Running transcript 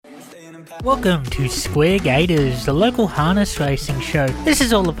Welcome to Square Gators, the local harness racing show. This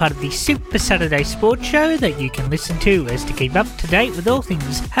is all a part of the Super Saturday Sports Show that you can listen to as to keep up to date with all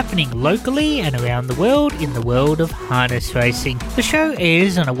things happening locally and around the world in the world of harness racing. The show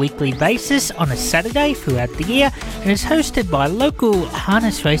airs on a weekly basis on a Saturday throughout the year and is hosted by local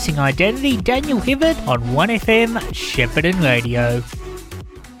harness racing identity Daniel Hibbert on 1FM Shepparton Radio.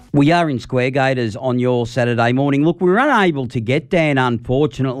 We are in Square Gators on your Saturday morning. Look, we were unable to get Dan,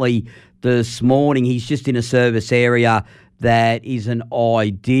 unfortunately, this morning. He's just in a service area that isn't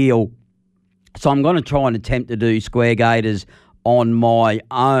ideal. So I'm going to try and attempt to do Square Gators on my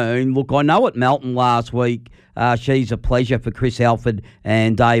own. Look, I know at Melton last week, she's a pleasure for Chris Alford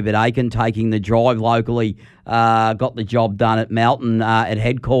and David Aiken taking the drive locally. Got the job done at Melton at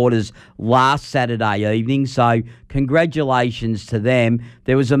headquarters last Saturday evening. So congratulations to them.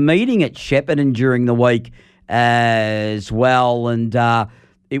 There was a meeting at Shepparton during the week as well, and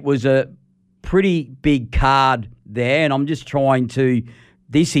it was a pretty big card there. And I'm just trying to...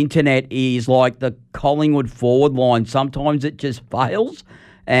 This internet is like the Collingwood forward line. Sometimes it just fails,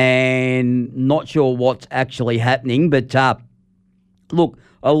 and not sure what's actually happening. But look,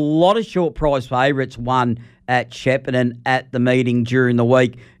 a lot of short price favourites won at Shepparton at the meeting during the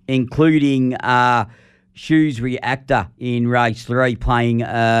week, including Shoes Reactor in race 3, playing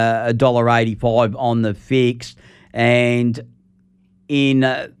 $1.85 on the fixed. And in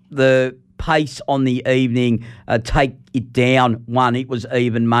the pace on the evening, Take It Down one. It was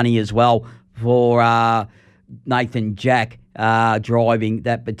even money as well for Nathan Jack driving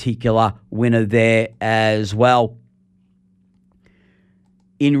that particular winner there as well.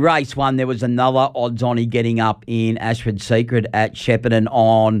 In race 1, there was another odds-on getting up in Ashford Secret at Shepparton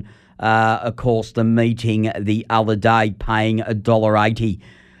on, of course, the meeting the other day, paying $1.80.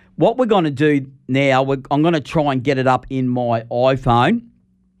 What we're going to do now, I'm going to try and get it up in my iPhone,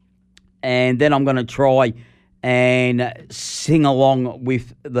 and then I'm going to try and sing along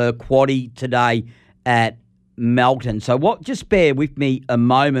with the quaddie today at Melton. So just bear with me a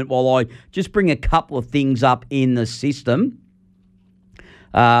moment while I just bring a couple of things up in the system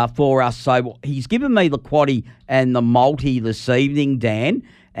for us. So he's given me the quaddie and the multi this evening, Dan,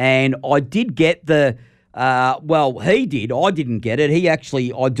 and I did get the he did. I didn't get it.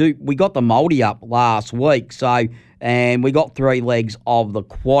 We got the multi up last week, and we got 3 legs of the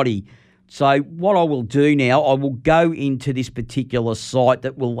quaddie. So what I will do now, I will go into this particular site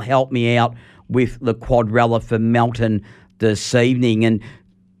that will help me out with the quadrella for Melton this evening. And,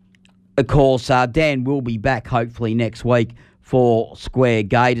 of course, Dan will be back hopefully next week for Square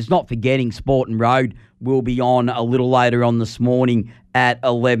Gators. Not forgetting Sport and Road will be on a little later on this morning at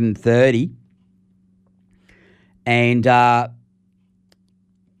 11:30. And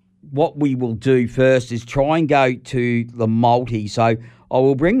what we will do first is try and go to the multi. So I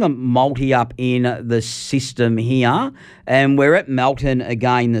will bring the multi up in the system here, and we're at Melton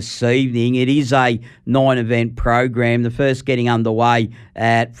again this evening. It is a 9-event program, the first getting underway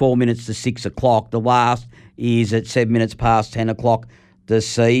at 4 minutes to 6 o'clock. The last is at 7 minutes past 10 o'clock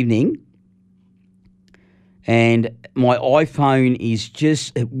this evening. And my iPhone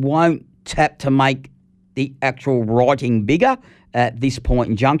it won't tap to make the actual writing bigger at this point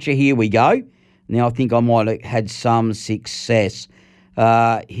in juncture. Here we go. Now I think I might have had some success.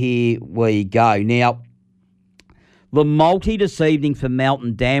 Here we go. Now, the multi this evening for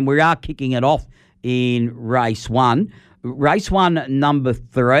Melton, Dan, we are kicking it off in race 1. Race 1, number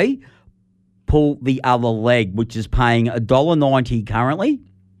 3, Pull the Other Leg, which is paying $1.90 currently.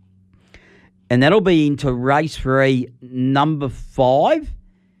 And that'll be into race 3, number 5,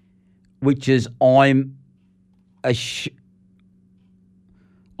 which is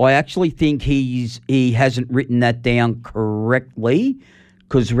I actually think he hasn't written that down correctly,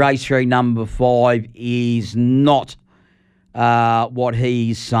 because race 3, number 5 is not what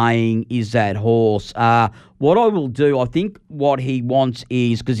he's saying is that horse. What I will do, I think what he wants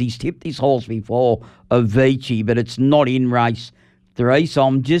is, because he's tipped this horse before, Avicii, but it's not in race 3, so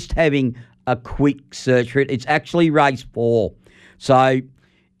I'm just having a quick search for it. It's actually race 4. So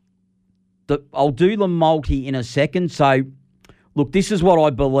I'll do the multi in a second. So, look, this is what I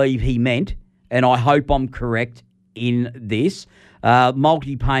believe he meant, and I hope I'm correct in this.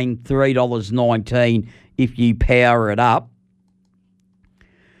 Multi paying $3.19 if you power it up.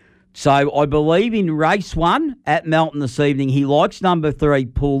 So I believe in race 1 at Melton this evening, he likes number 3,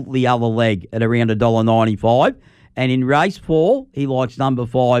 Pull the Other Leg, at around $1.95. And in race 4, he likes number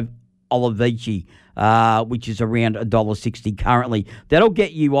 5, Olivici, which is around $1.60 currently. That'll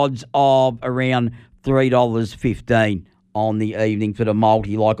get you odds of around $3.15 on the evening for the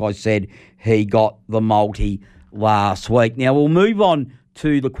multi. Like I said, he got the multi last week. Now we'll move on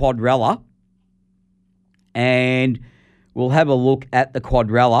to the quadrella, and we'll have a look at the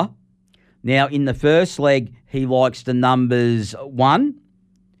quadrella. Now, in the first leg, he likes the numbers 1,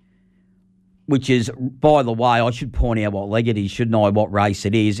 which is, by the way, I should point out what leg it is, shouldn't I, what race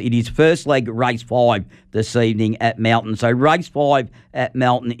it is. It is first leg, race 5 this evening at Melton. So race 5 at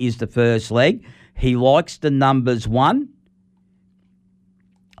Melton is the first leg. He likes the numbers 1,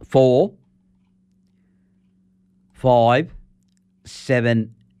 4, 5,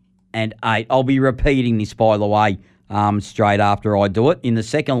 7, and 8. I'll be repeating this, by the way, straight after I do it. In the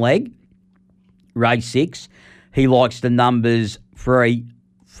second leg, race 6, he likes the numbers 3,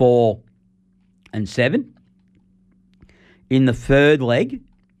 4, and 7. In the third leg,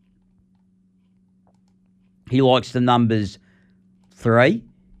 he likes the numbers 3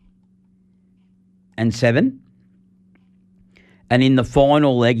 and 7. And in the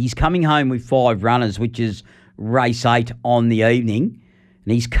final leg, he's coming home with 5 runners, which is race 8 on the evening.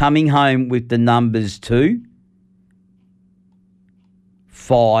 And he's coming home with the numbers 2,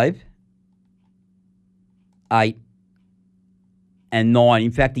 5, 8, and 9.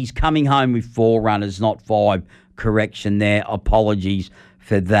 In fact, he's coming home with 4 runners, not 5. Correction there. Apologies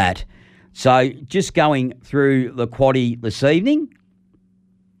for that. So just going through the quaddie this evening,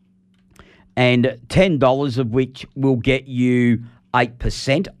 and $10 of which will get you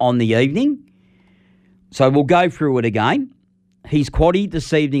 8% on the evening. So we'll go through it again. He's quaddied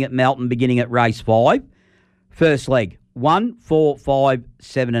this evening at Melton, beginning at race 5. First leg, 1, 4, 5,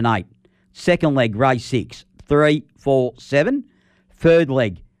 7, and 8. Second leg, race 6, 3, 4, 7. Third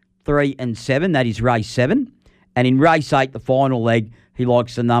leg, 3 and 7. That is race 7. And in race 8, the final leg, he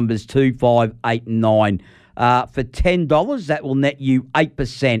likes the numbers 2, 5, 8, and 9. For $10, that will net you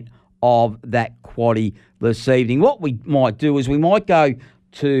 8% of that quaddie this evening. What we might do is we might go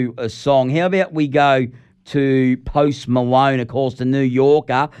to a song. How about we go to Post Malone, of course, the New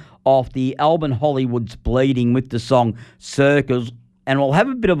Yorker, off the album Hollywood's Bleeding with the song Circles. And we'll have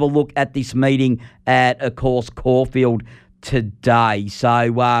a bit of a look at this meeting at, of course, Caulfield today.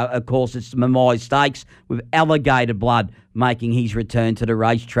 So, of course, it's the Mamai Stakes with Alligator Blood making his return to the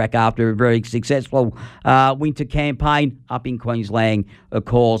racetrack after a very successful winter campaign up in Queensland, of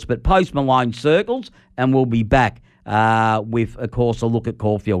course. But Post Malone Circles, and we'll be back with, of course, a look at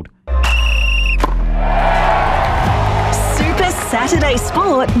Caulfield. Super Saturday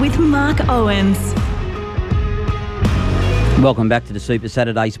Sport with Mark Owens. Welcome back to the Super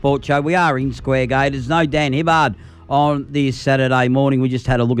Saturday Sport Show. We are in Square Gate. There's no Dan Hibbard on this Saturday morning. We just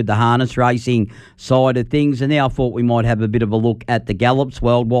had a look at the harness racing side of things, and now I thought we might have a bit of a look at the Gallops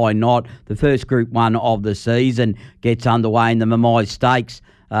World. Why not? The first Group 1 of the season gets underway in the Mamai Stakes,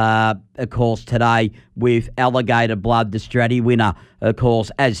 of course, today with Alligator Blood, the Stratty winner, of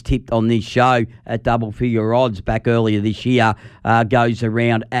course, as tipped on this show at double figure odds back earlier this year, goes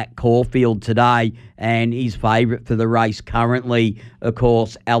around at Caulfield today, and his favourite for the race currently, of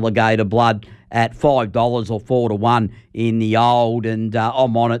course, Alligator Blood, at $5 or 4 to 1 in the old, and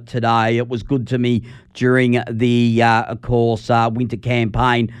I'm on it today. It was good to me during the, of course, winter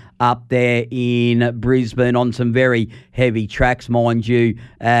campaign up there in Brisbane on some very heavy tracks, mind you,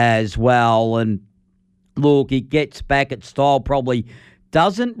 as well. And look, it gets back at style, probably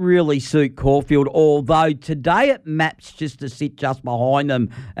doesn't really suit Caulfield, although today it maps just to sit just behind them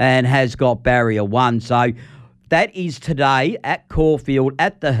and has got barrier 1. So that is today at Caulfield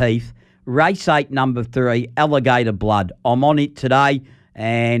at the Heath. Race 8, number 3, Alligator Blood. I'm on it today,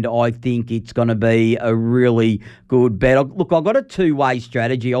 and I think it's going to be a really good bet. Look, I've got a two-way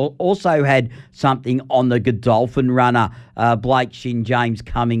strategy. I also had something on the Godolphin runner, Blake Shin, James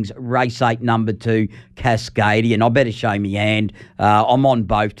Cummings, race 8, number 2, Cascadian. I better show me hand. I'm on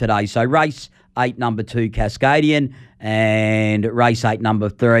both today. So race 8, number 2, Cascadian, and race 8, number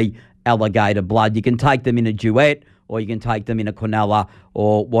 3, Alligator Blood. You can take them in a duet, or you can take them in a quinella,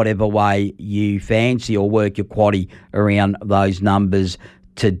 or whatever way you fancy, or work your quaddie around those numbers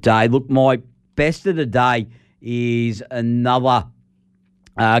today. Look, my best of the day is another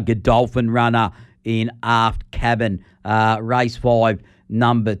Godolphin runner in Aft Cabin, race 5,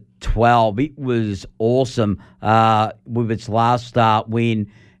 number 12. It was awesome with its last start win,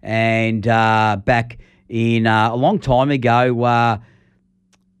 and back in a long time ago,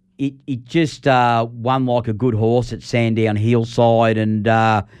 It just won like a good horse at Sandown Hillside, and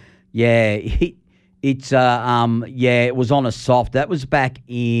it was on a soft. That was back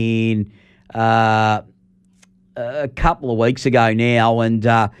in a couple of weeks ago now, and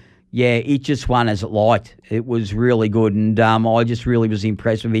it just won as it liked. It was really good, and I just really was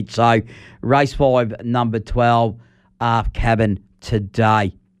impressed with it. So race 5, number 12, Aft Cabin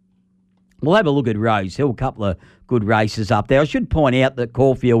today. We'll have a look at Rose Hill, a couple of good races up there. I should point out that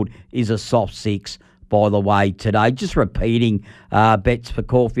Caulfield is a soft 6, by the way, today. Just repeating bets for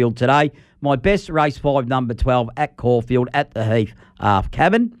Caulfield today. My best race 5, number 12, at Caulfield, at the Heath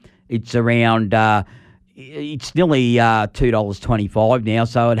Cabin. It's around, it's nearly $2.25 now,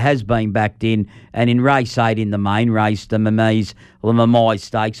 so it has been backed in. And in race 8 in the main race, the Mamai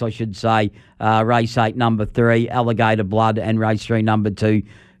Stakes, I should say, race 8, number 3, Alligator Blood, and race 3, number 2,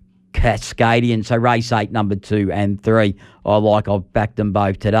 Cascadian. So race 8, number 2 and 3, I've backed them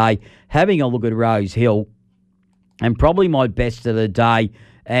both today. Having a look at Rose Hill, and probably my best of the day,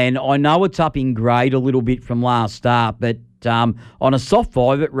 and I know it's up in grade a little bit from last start, but on a soft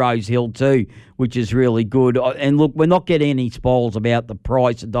 5 at Rose Hill too, which is really good. And look, we're not getting any spoils about the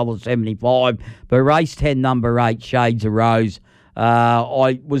price, $1.75, but race 10, number 8, Shades of Rose.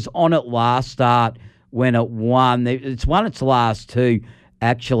 I was on it last start when it won. It's won its last 2,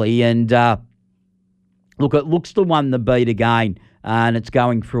 actually, and look, it looks to won the beat again, and it's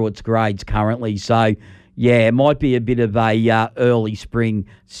going through its grades currently. So, yeah, it might be a bit of a early spring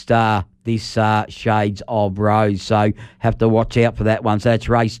star, this Shades of Rose. So, have to watch out for that one. So, that's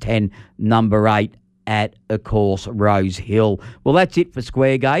race 10, number 8 at, of course, Rose Hill. Well, that's it for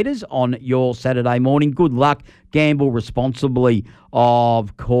Square Gators on your Saturday morning. Good luck. Gamble responsibly,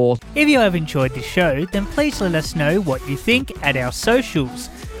 of course. If you have enjoyed the show, then please let us know what you think at our socials.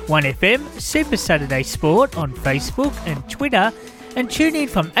 1FM Super Saturday Sport on Facebook and Twitter, and tune in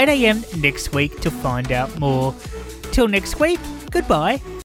from 8 a.m. next week to find out more. Till next week, goodbye.